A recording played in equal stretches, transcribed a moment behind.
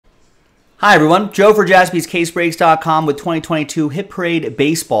Hi everyone, Joe for JaspysCaseBreaks.com with 2022 Hit Parade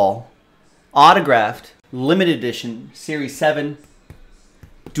Baseball Autographed Limited Edition Series 7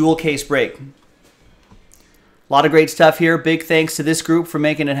 Dual Case Break. A lot of great stuff here. Big thanks to this group for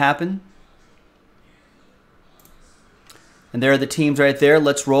making it happen. And there are the teams right there.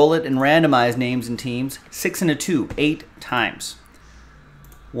 Let's roll it and randomize names and teams. 6 and a 2, 8 times.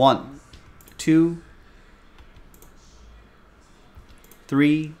 1, 2,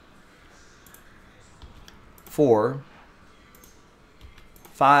 3, 4,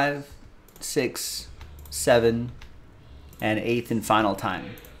 5, 6, 7, and 8th and final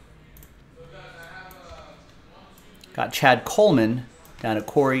time. Got Chad Coleman down to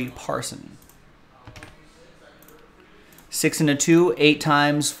Corey Parson. 6 and a 2, 8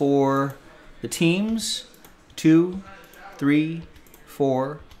 times for the teams. 2, 3,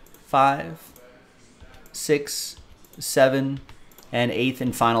 4, 5, 6, 7, and 8th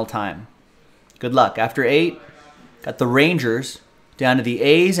and final time. Good luck. After 8, got the Rangers down to the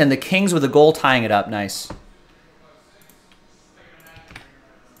A's and the Kings with a goal tying it up. Nice.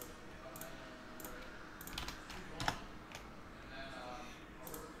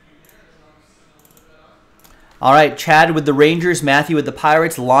 All right, Chad with the Rangers, Matthew with the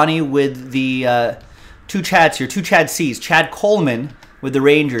Pirates, Lonnie with the two Chads here, two Chad C's. Chad Coleman with the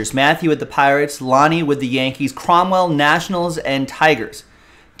Rangers, Matthew with the Pirates, Lonnie with the Yankees, Cromwell, Nationals, and Tigers.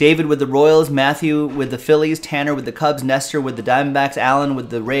 David with the Royals, Matthew with the Phillies, Tanner with the Cubs, Nestor with the Diamondbacks, Allen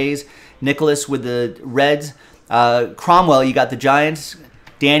with the Rays, Nicholas with the Reds, Cromwell, you got the Giants,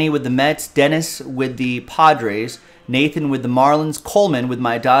 Danny with the Mets, Dennis with the Padres, Nathan with the Marlins, Coleman with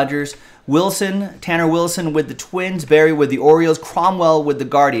my Dodgers, Wilson, Tanner Wilson with the Twins, Barry with the Orioles, Cromwell with the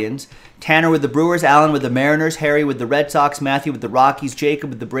Guardians, Tanner with the Brewers, Allen with the Mariners, Harry with the Red Sox, Matthew with the Rockies,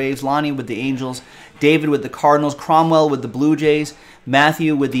 Jacob with the Braves, Lonnie with the Angels, David with the Cardinals, Cromwell with the Blue Jays,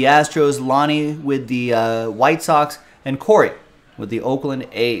 Matthew with the Astros, Lonnie with the White Sox, and Corey with the Oakland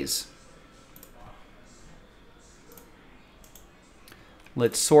A's.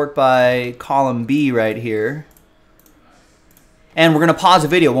 Let's sort by column B right here. And we're going to pause the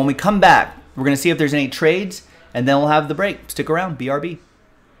video. When we come back, we're going to see if there's any trades, and then we'll have the break. Stick around, BRB.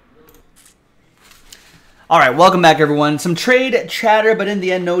 All right, welcome back, everyone. Some trade chatter, but in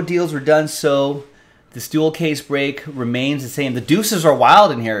the end, no deals were done, so this dual case break remains the same. The deuces are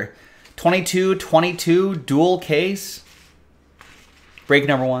wild in here. 22, 22, dual case. Break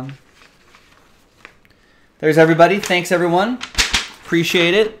number 1. There's everybody. Thanks, everyone.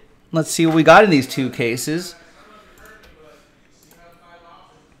 Appreciate it. Let's see what we got in these two cases.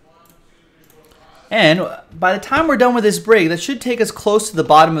 And by the time we're done with this break, that should take us close to the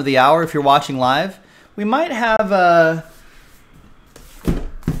bottom of the hour if you're watching live. We might have a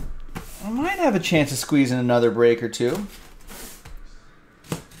chance to squeeze in another break or two.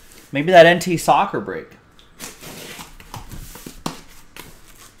 Maybe that NT soccer break.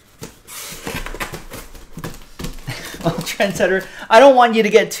 Well, trendsetter, I don't want you to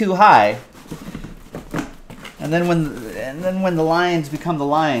get too high. And then when the Lions become the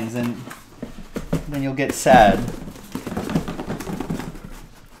Lions, then you'll get sad.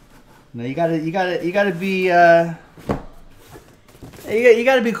 No, you gotta be you gotta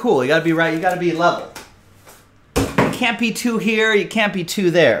be cool. You gotta be right. You gotta be level. You can't be too here. You can't be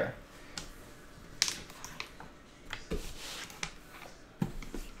too there.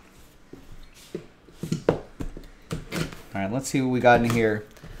 All right, let's see what we got in here.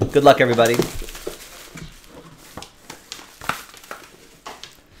 Good luck, everybody.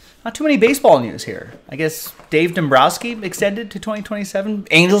 Not too many baseball news here. I guess Dave Dombrowski extended to 2027.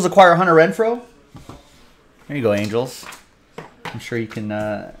 Angels acquire Hunter Renfroe. There you go, Angels. I'm sure you can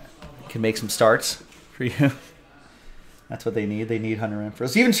make some starts for you. That's what they need. They need Hunter Renfroe.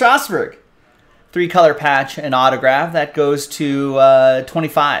 Steven Strasburg, 3-color patch and autograph. That goes to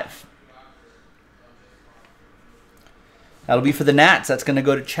 25. That'll be for the Nats. That's going to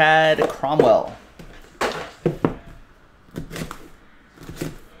go to Chad Cromwell.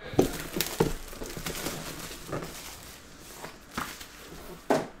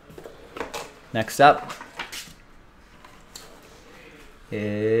 Next up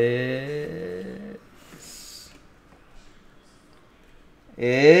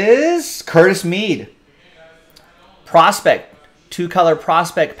is Curtis Mead. Prospect, 2-color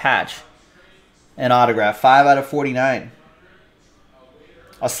prospect patch and autograph, 5 out of 49.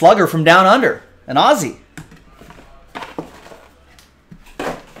 A slugger from down under, an Aussie.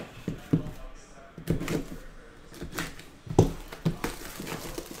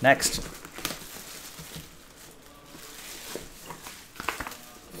 Next.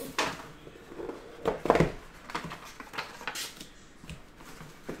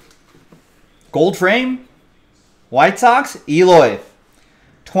 Gold frame. White Sox. Eloy.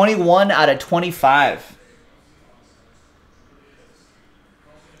 21 out of 25.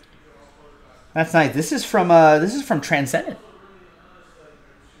 That's nice. This is from Transcendent.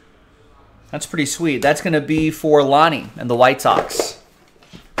 That's pretty sweet. That's going to be for Lonnie and the White Sox.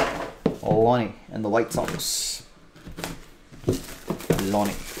 Lonnie and the White Sox.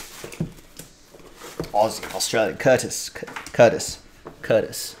 Lonnie. Aussie, Australian. Curtis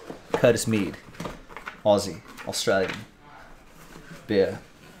Mead. Aussie, Australian. Beer.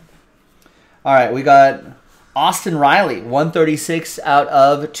 All right, we got Austin Riley, 136 out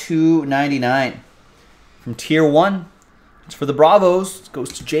of 299. From Tier 1. It's for the Bravos. It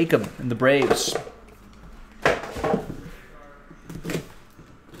goes to Jacob and the Braves.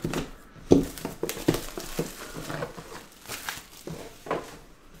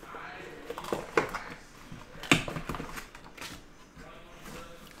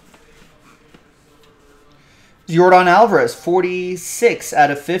 Yordan Alvarez, 46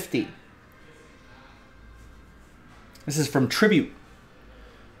 out of 50. This is from Tribute.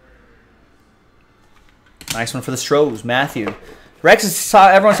 Nice one for the Stros, Matthew. Rex,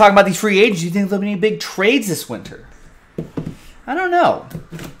 everyone's talking about these free agents. Do you think there'll be any big trades this winter? I don't know.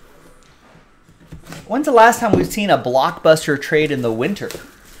 When's the last time we've seen a blockbuster trade in the winter?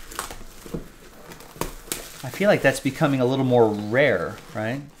 I feel like that's becoming a little more rare,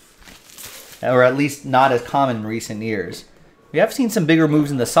 right? Or at least not as common in recent years. We have seen some bigger moves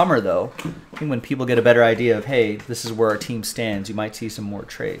in the summer, though. I think when people get a better idea of, hey, this is where our team stands, you might see some more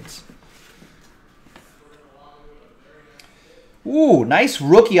trades. Ooh, nice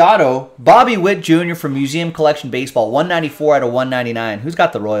rookie auto. Bobby Witt Jr. from Museum Collection Baseball. 194 out of 199. Who's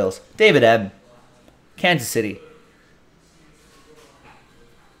got the Royals? David M. Kansas City.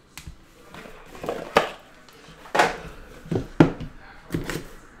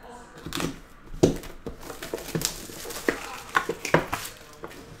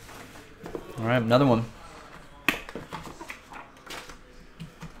 All right, another one.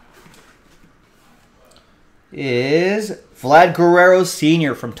 Is Vlad Guerrero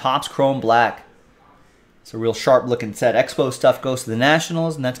Sr. from Topps Chrome Black. It's a real sharp-looking set. Expo stuff goes to the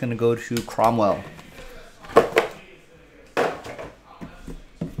Nationals, and that's going to go to Cromwell.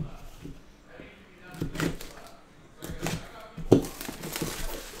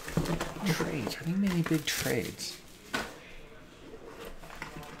 Trades. I think maybe big trades.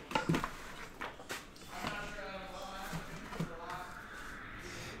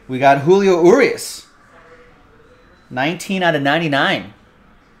 We got Julio Urias. 19 out of 99.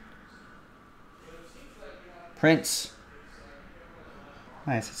 Prince.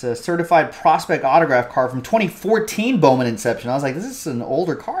 Nice. It's a certified prospect autograph card from 2014 Bowman Inception. I was like, this is an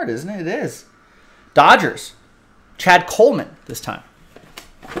older card, isn't it? It is. Dodgers. Chad Coleman this time.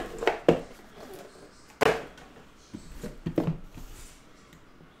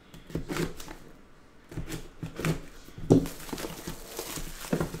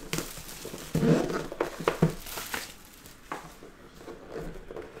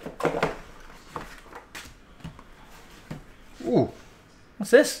 Ooh,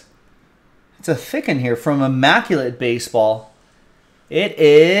 what's this? It's a thick one here from Immaculate Baseball. It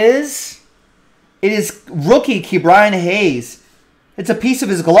is rookie Ke'Bryan Hayes. It's a piece of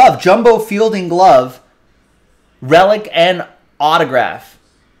his glove, jumbo fielding glove, relic and autograph.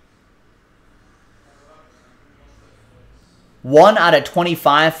 1 out of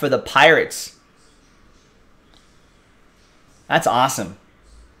 25 for the Pirates. That's awesome.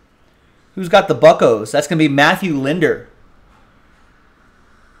 Who's got the Buccos? That's going to be Matthew Linder.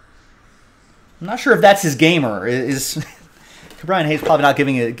 I'm not sure if that's his gamer. Brian Hayes probably not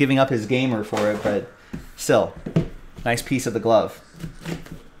giving up his gamer for it, but still, nice piece of the glove.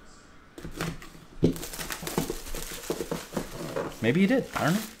 Maybe he did. I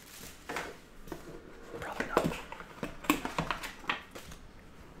don't know. Probably not.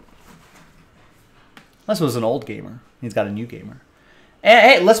 Unless it was an old gamer. He's got a new gamer.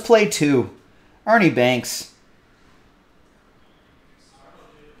 Hey, let's play 2. Ernie Banks.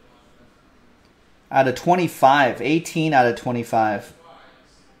 Out of 25. 18 out of 25.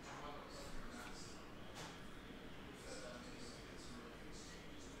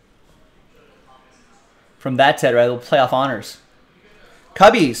 From that set, right? Little playoff honors.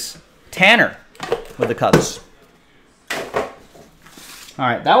 Cubbies. Tanner with the Cubs. All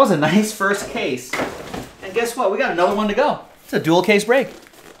right, that was a nice first case. And guess what? We got another one to go. It's a dual case break.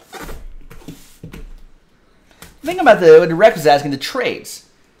 Think about what the rec was asking, the trades.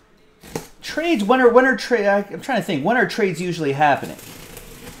 Trades, when are trade? I'm trying to think. When are trades usually happening?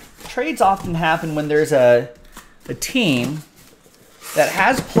 Trades often happen when there's a team that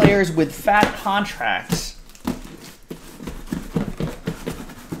has players with fat contracts,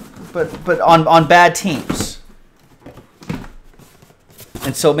 but on bad teams.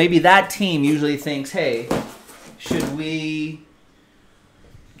 And so maybe that team usually thinks, hey, should we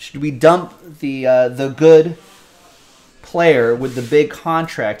dump the good player with the big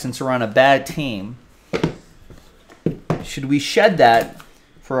contract since we're on a bad team? Should we shed that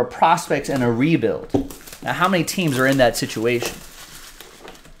for a prospect and a rebuild? Now, how many teams are in that situation?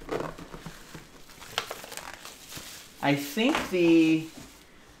 I think the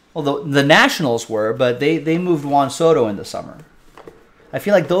Nationals were, but they moved Juan Soto in the summer. I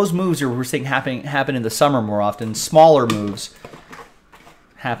feel like those moves we're seeing happen in the summer more often. Smaller moves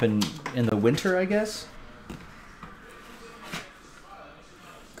happen in the winter, I guess.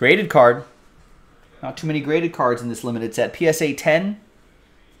 Graded card. Not too many graded cards in this limited set. PSA 10.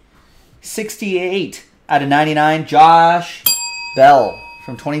 68 out of 99. Josh Bell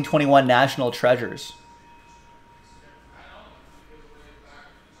from 2021 National Treasures.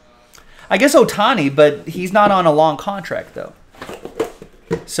 I guess Ohtani, but he's not on a long contract, though.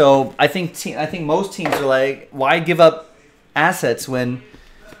 So I think most teams are like, why give up assets when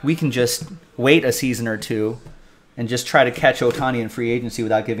we can just wait a season or two and just try to catch Ohtani in free agency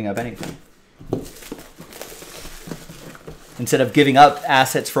without giving up anything? Instead of giving up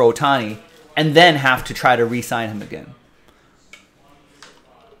assets for Ohtani and then have to try to re-sign him again.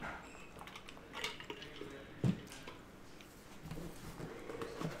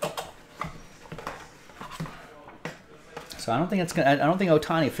 So I don't think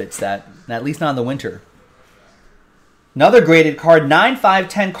Ohtani fits that, at least not in the winter. Another graded card,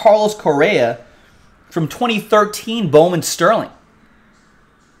 9/5/10 Carlos Correa from 2013 Bowman Sterling.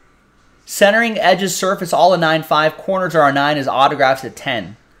 Centering, edges, surface, all a 9/5. Corners are a 9. His autographs at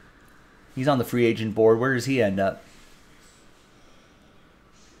 10. He's on the free agent board. Where does he end up?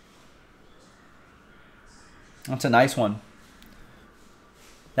 That's a nice one.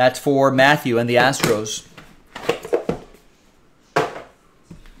 That's for Matthew and the Astros.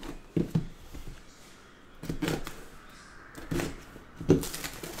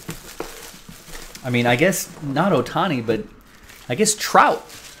 I mean, I guess not Ohtani, but I guess Trout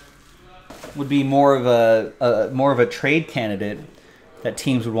would be more of a trade candidate that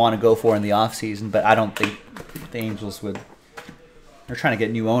teams would want to go for in the offseason, but I don't think the Angels would. They're trying to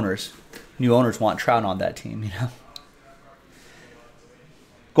get new owners. New owners want Trout on that team, you know.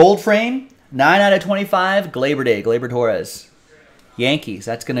 Gold frame, 9 out of 25, Gleyber Torres. Yankees,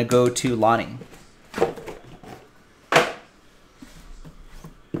 that's going to go to Lonnie.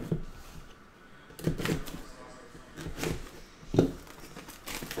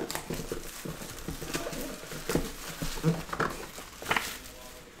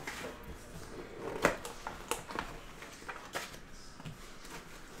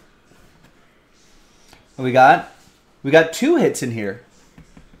 We got 2 hits in here.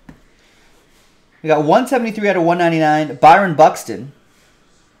 We got 173 out of 199. Byron Buxton.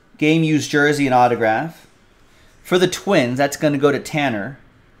 Game used jersey and autograph. For the Twins, that's going to go to Tanner.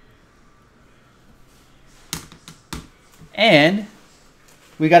 And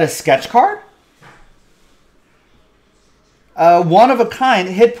we got a sketch card. One of a kind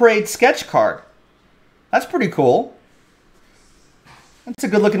Hit Parade sketch card. That's pretty cool. That's a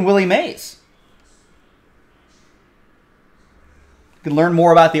good looking Willie Mays. You can learn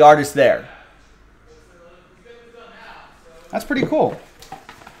more about the artist there. That's pretty cool.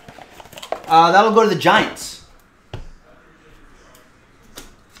 That'll go to the Giants.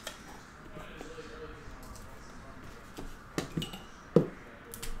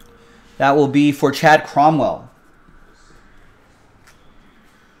 That will be for Chad Cromwell.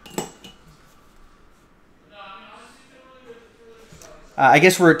 I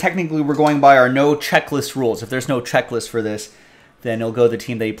guess we're going by our no checklist rules. If there's no checklist for this, then it'll go to the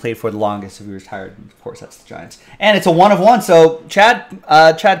team that he played for the longest if he retired. And of course, that's the Giants. And it's a 1 of 1. So Chad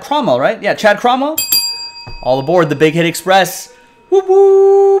Cromwell, right? Yeah, Chad Cromwell. All aboard the Big Hit Express. Whoop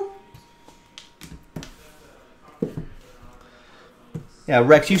whoop. Yeah,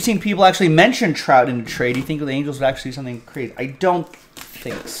 Rex, you've seen people actually mention Trout in a trade. Do you think the Angels would actually do something crazy? I don't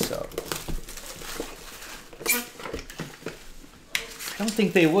think so. I don't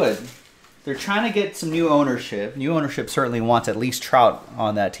think they would. They're trying to get some new ownership. New ownership certainly wants at least Trout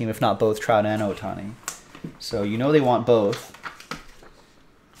on that team, if not both Trout and Ohtani. So you know they want both.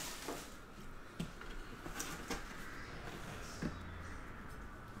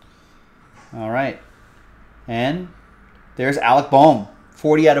 All right. And there's Alec Bohm.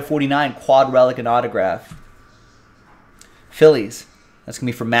 40 out of 49, quad relic and autograph. Phillies. That's going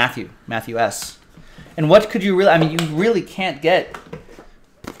to be for Matthew S. And what could you really... I mean, you really can't get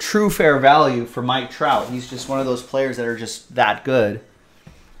true fair value for Mike Trout. He's just one of those players that are just that good.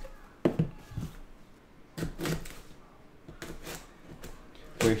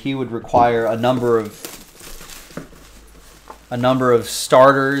 Where he would require a number of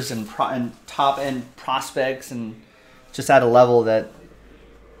starters and top end prospects, and just at a level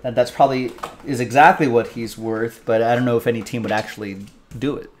that's probably is exactly what he's worth, but I don't know if any team would actually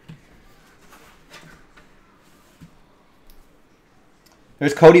do it.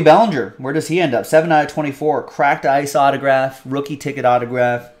 There's Cody Bellinger. Where does he end up? 7 out of 24. Cracked ice autograph, rookie ticket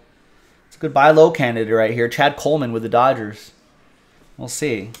autograph. It's a good buy low candidate right here. Chad Coleman with the Dodgers. We'll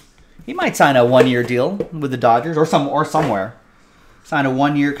see. He might sign a one-year deal with the Dodgers or somewhere. Sign a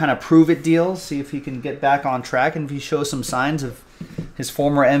one-year kind of prove-it deal. See if he can get back on track, and if he shows some signs of his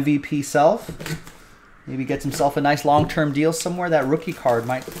former MVP self, maybe gets himself a nice long-term deal somewhere. That rookie card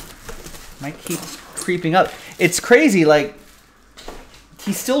might keep creeping up. It's crazy. Like,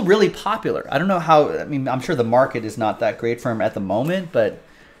 he's still really popular. I don't know how. I mean, I'm sure the market is not that great for him at the moment, but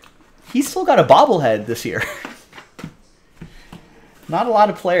he's still got a bobblehead this year. Not a lot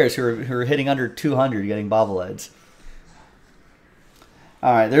of players who are hitting under 200 getting bobbleheads.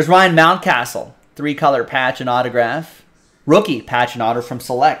 All right, there's Ryan Mountcastle. 3-color patch and autograph. Rookie patch and auto from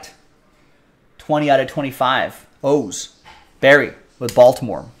Select. 20 out of 25. O's. Barry with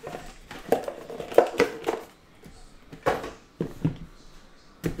Baltimore.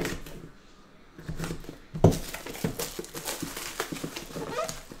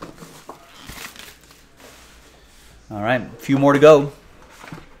 All right, a few more to go.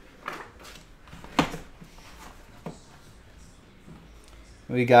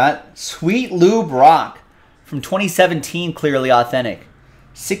 We got Sweet Lou Brock from 2017, clearly authentic.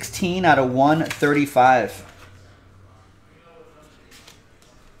 16 out of 135.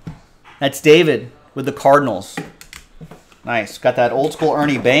 That's David with the Cardinals. Nice. Got that old school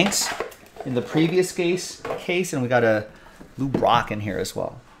Ernie Banks in the previous case, and we got a Lou Brock in here as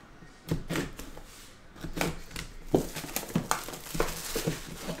well.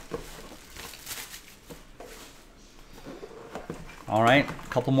 All right, a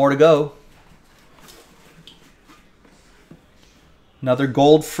couple more to go. Another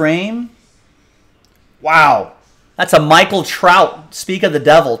gold frame. Wow, that's a Michael Trout. Speak of the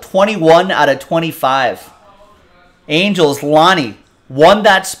devil, 21 out of 25. Angels, Lonnie won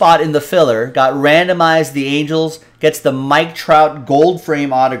that spot in the filler, got randomized. The Angels gets the Mike Trout gold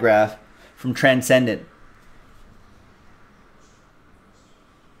frame autograph from Transcendent.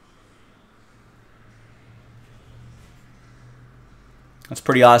 That's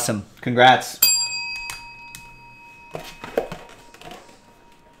pretty awesome. Congrats.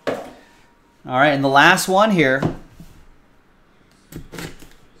 All right, and the last one here.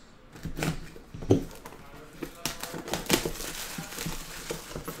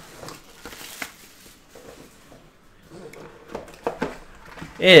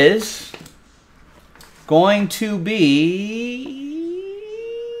 Is going to be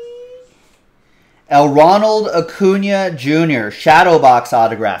El Ronald Acuna Jr. Shadow Box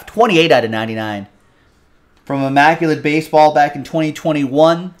autograph. 28 out of 99. From Immaculate Baseball back in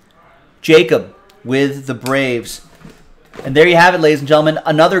 2021. Jacob with the Braves. And there you have it, ladies and gentlemen.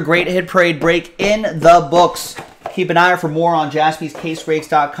 Another great hit parade break in the books. Keep an eye out for more on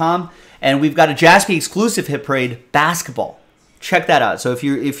jaspyscasebreaks.com. And we've got a Jaspy exclusive hit parade basketball. Check that out. So if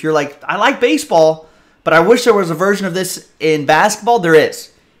you're like, I like baseball, but I wish there was a version of this in basketball, there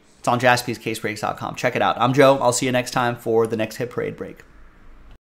is. It's on jaspyscasebreaks.com. Check it out. I'm Joe. I'll see you next time for the next hit parade break.